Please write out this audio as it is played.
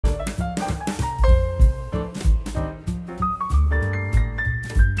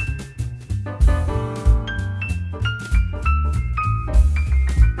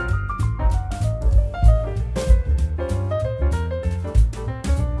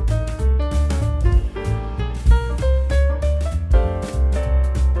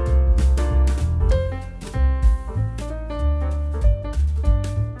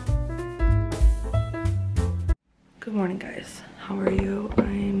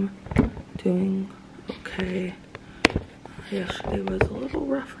Yesterday was a little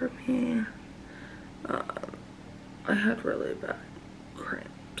rough for me. I had really bad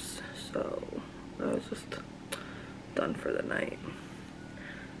cramps, so I was just done for the night.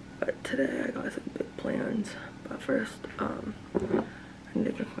 But today I got some big plans. But first, I need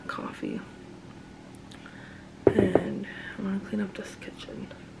to drink my coffee. And I'm gonna clean up this kitchen.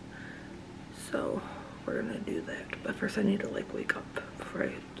 So we're gonna do that. But first I need to like wake up before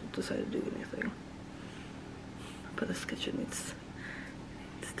I decide to do anything. But this kitchen needs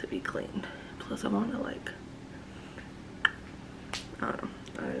to be cleaned. Plus I want to like, I don't know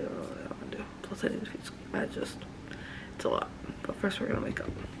what I want to do. Plus I need to feed school. It's a lot. But first we're gonna wake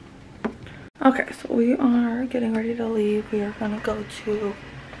up. Okay, so we are getting ready to leave. We are gonna go to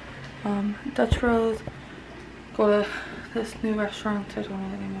Dutch Bros, go to this new restaurant. I don't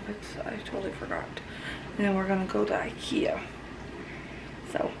know the name of it, so I totally forgot. And then we're gonna go to Ikea.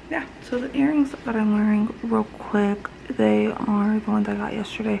 So yeah, so the earrings that I'm wearing real quick, they are the ones I got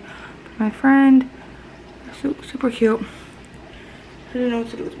yesterday from my friend. Super cute. I didn't know what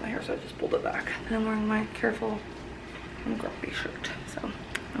to do with my hair, so I just pulled it back. And I'm wearing my Careful and Grumpy shirt, so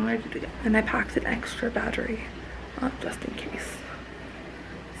I'm ready to go. And I packed an extra battery just in case,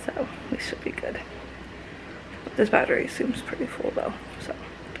 so we should be good. This battery seems pretty full though, so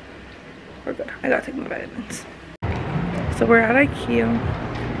we're good. I gotta take my vitamins. So we're at Ikea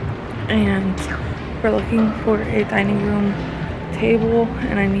and we're looking for a dining room table,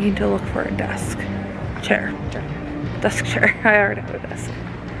 and I need to look for a desk chair. Desk chair. I already have a desk.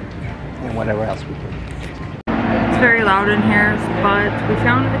 And whatever else we do. It's very loud in here, but we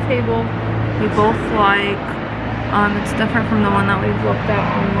found a table we both like. It's different from the one that we've looked at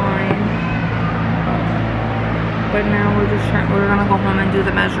online. But now we're gonna go home and do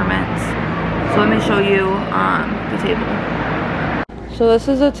the measurements. So let me show you the table. So this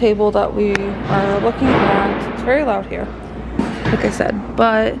is a table that we are looking at. It's very loud here, like I said,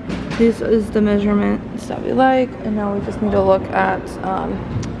 but this is the measurements that we like, and now we just need to look at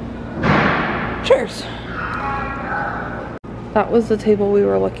chairs. That was the table we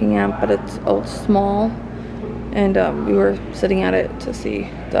were looking at, but it's small, and we were sitting at it to see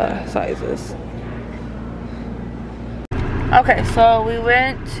the sizes. Okay, so we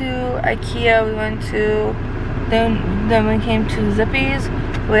went to Ikea, then we came to Zippy's.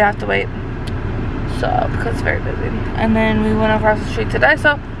 We have to wait, so, because it's very busy. And then we went across the street to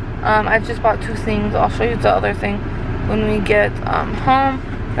Daiso. I've just bought 2 things. I'll show you the other thing when we get home.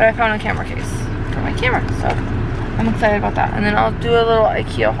 But I found a camera case for my camera, so I'm excited about that. And then I'll do a little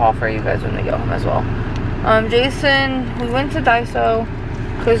Ikea haul for you guys when we get home as well. We went to Daiso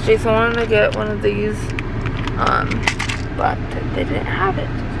because Jason wanted to get one of these. But they didn't have it,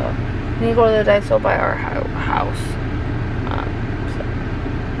 so we need to go to the Daiso by our house. So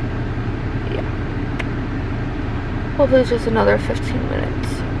yeah, hopefully it's just another 15 minutes.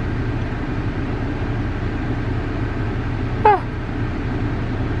 Oh.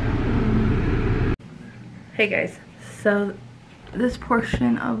 Hey guys, so this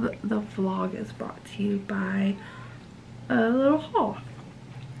portion of the vlog is brought to you by a little haul.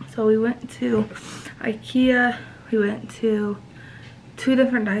 So we went to Ikea. We went to 2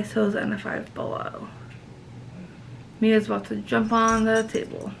 different Daisos and a Five Below. Mia's about to jump on the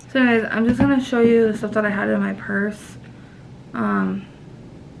table. So anyways, I'm just going to show you the stuff that I had in my purse. And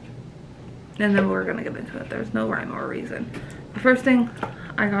then we're going to get into it. There's no rhyme or reason. The first thing,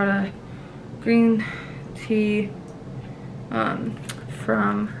 I got a green tea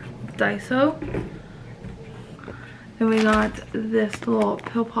from Daiso. Then we got this little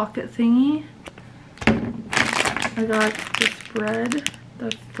pill pocket thingy. I got this bread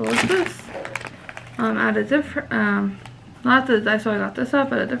that's delicious. At a different, not the Daiso I got this at,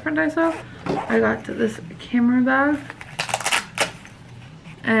 but a different Daiso. I got this camera bag,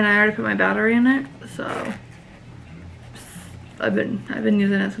 and I already put my battery in it, so I've been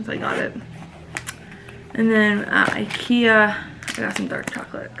using it since I got it. And then at Ikea, I got some dark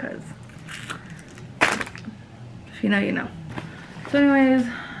chocolate because if you know, you know. So anyways,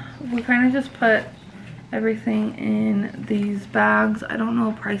 we kind of just put everything in these bags. I don't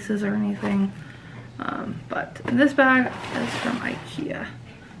know prices or anything, but this bag is from Ikea.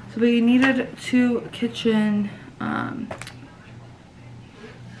 So we needed 2 kitchen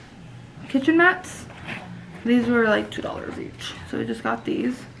mats. These were like $2 each, so we just got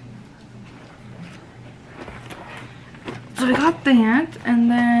these. So we got that,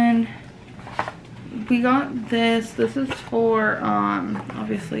 and then we got this. This is for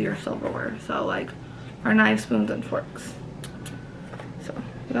obviously your silverware, so like our knives, spoons, and forks. So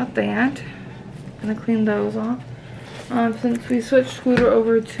we got that. Gonna clean those off. Since we switched Scooter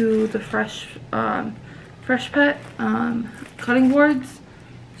over to the fresh Fresh Pet cutting boards.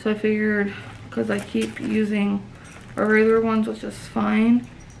 So I figured, because I keep using our regular ones, which is fine,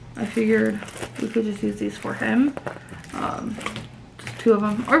 I figured we could just use these for him. Just 2 of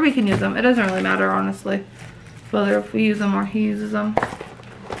them, or we can use them. It doesn't really matter, honestly, whether if we use them or he uses them.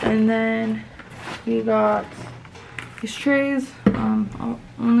 And then we got these trays,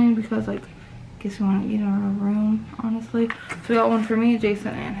 only because, like, in case we want to eat in our room, honestly. So we got one for me,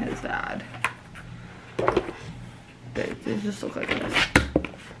 Jason, and his dad. They just look like this,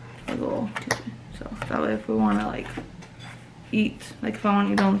 a little kitchen. So that way, if we want to, like, eat, like if I want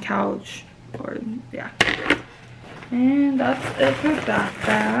to eat on the couch, or yeah. And that's it for that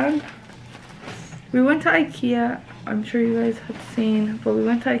bag. We went to Ikea. I'm sure you guys have seen, but we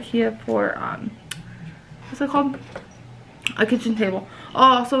went to Ikea for what's it called? A kitchen table.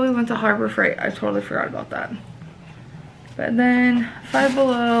 Oh, also we went to Harbor Freight. I totally forgot about that. But then Five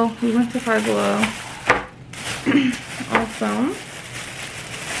Below. We went to Five Below. Also,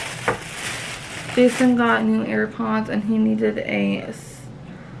 Jason got new AirPods and he needed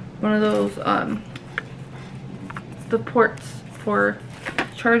one of those the ports for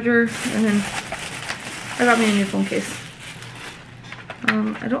charger, and then I got me a new phone case.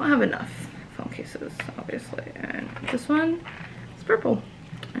 I don't have enough phone cases, obviously, and this one is purple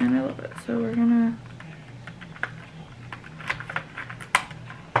and I love it. So we're gonna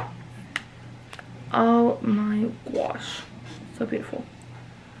oh my gosh, so beautiful.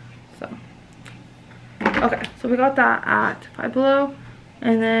 So okay, so we got that at Five Below,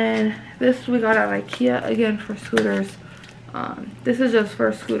 and then this we got at Ikea again for scooters. This is just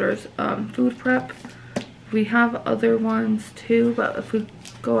for scooters, food prep. We have other ones too, but if we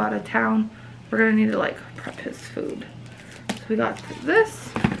go out of town, we're gonna need to like prep his food. So we got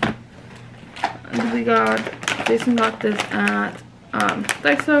this, and we got, Jason got this at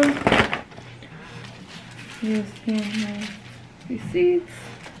Daiso. Here's my receipts.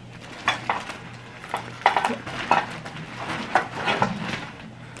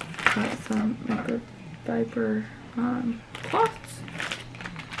 Got some microfiber cloths.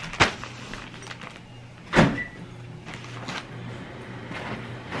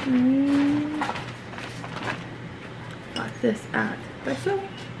 Got this at Daiso.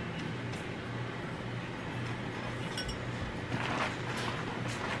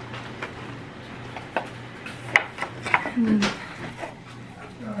 And then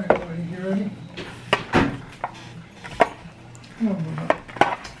Alright, buddy, you ready? Come on, Bubba.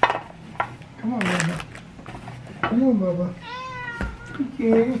 Come on, Bubba. Come on, Bubba.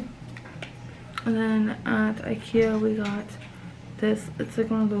 Okay. And then at Ikea we got this. It's like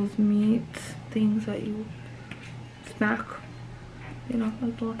one of those meat things that you smack, you know,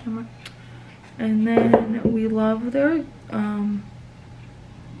 like the little camera. And then we love their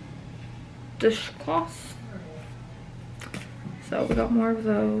dishcloths. So we got more of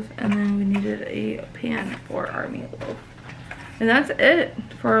those, and then we needed a pan for our meatloaf. And that's it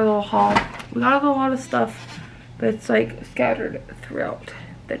for our little haul. We got a lot of stuff, but it's like scattered throughout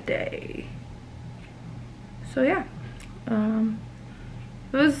the day. So yeah,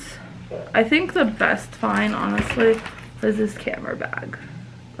 it was, I think the best find, honestly, was this camera bag.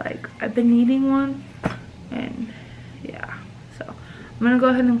 Like, I've been needing one, and yeah. So I'm gonna go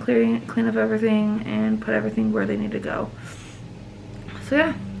ahead and clean up everything and put everything where they need to go. So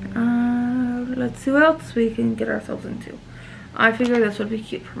yeah, let's see what else we can get ourselves into. I figured this would be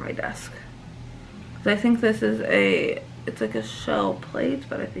cute for my desk, because I think this is it's like a shell plate,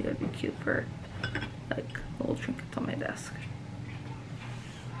 but I think it'd be cute for like little trinkets on my desk.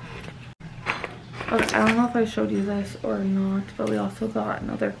 Okay, I don't know if I showed you this or not, but we also got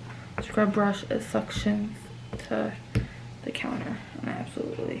another scrub brush. It suctions to the counter, and I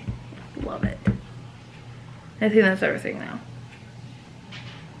absolutely love it. I think that's everything now.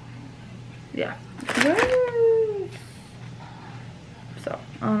 Yeah. Yes. So,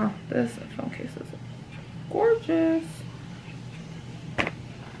 I don't know. This phone case is gorgeous.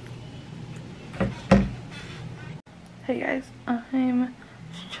 Hey guys, I'm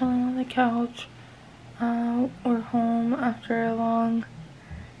just chilling on the couch. We're home after a long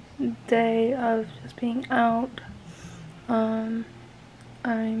day of just being out. I'm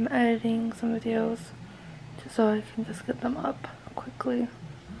editing some videos just so I can just get them up quickly.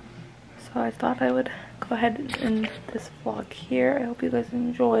 So I thought I would go ahead and end this vlog here. I hope you guys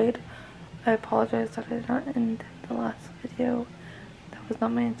enjoyed. I apologize that I did not end the last video. That was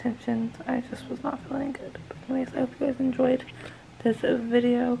not my intention. I just was not feeling good. But anyways, I hope you guys enjoyed this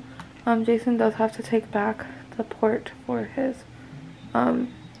video. Jason does have to take back the port for his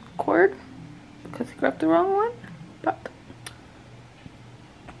cord because he grabbed the wrong one. But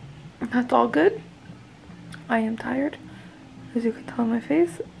that's all good. I am tired, as you can tell on my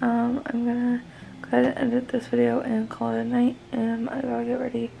face. I'm gonna go ahead and edit this video and call it a night, and I gotta get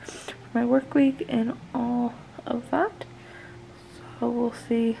ready for my work week and all of that. So we'll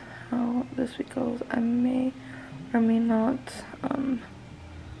see how this week goes. I may or may not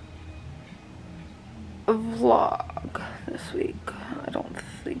vlog this week. I don't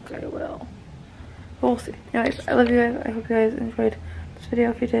think I will, but we'll see. Anyways, I love you guys. I hope you guys enjoyed this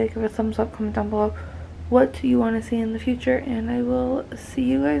video. If you did, give it a thumbs up, comment down below what you want to see in the future, and I will see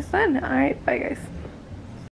you guys then. Alright, bye guys.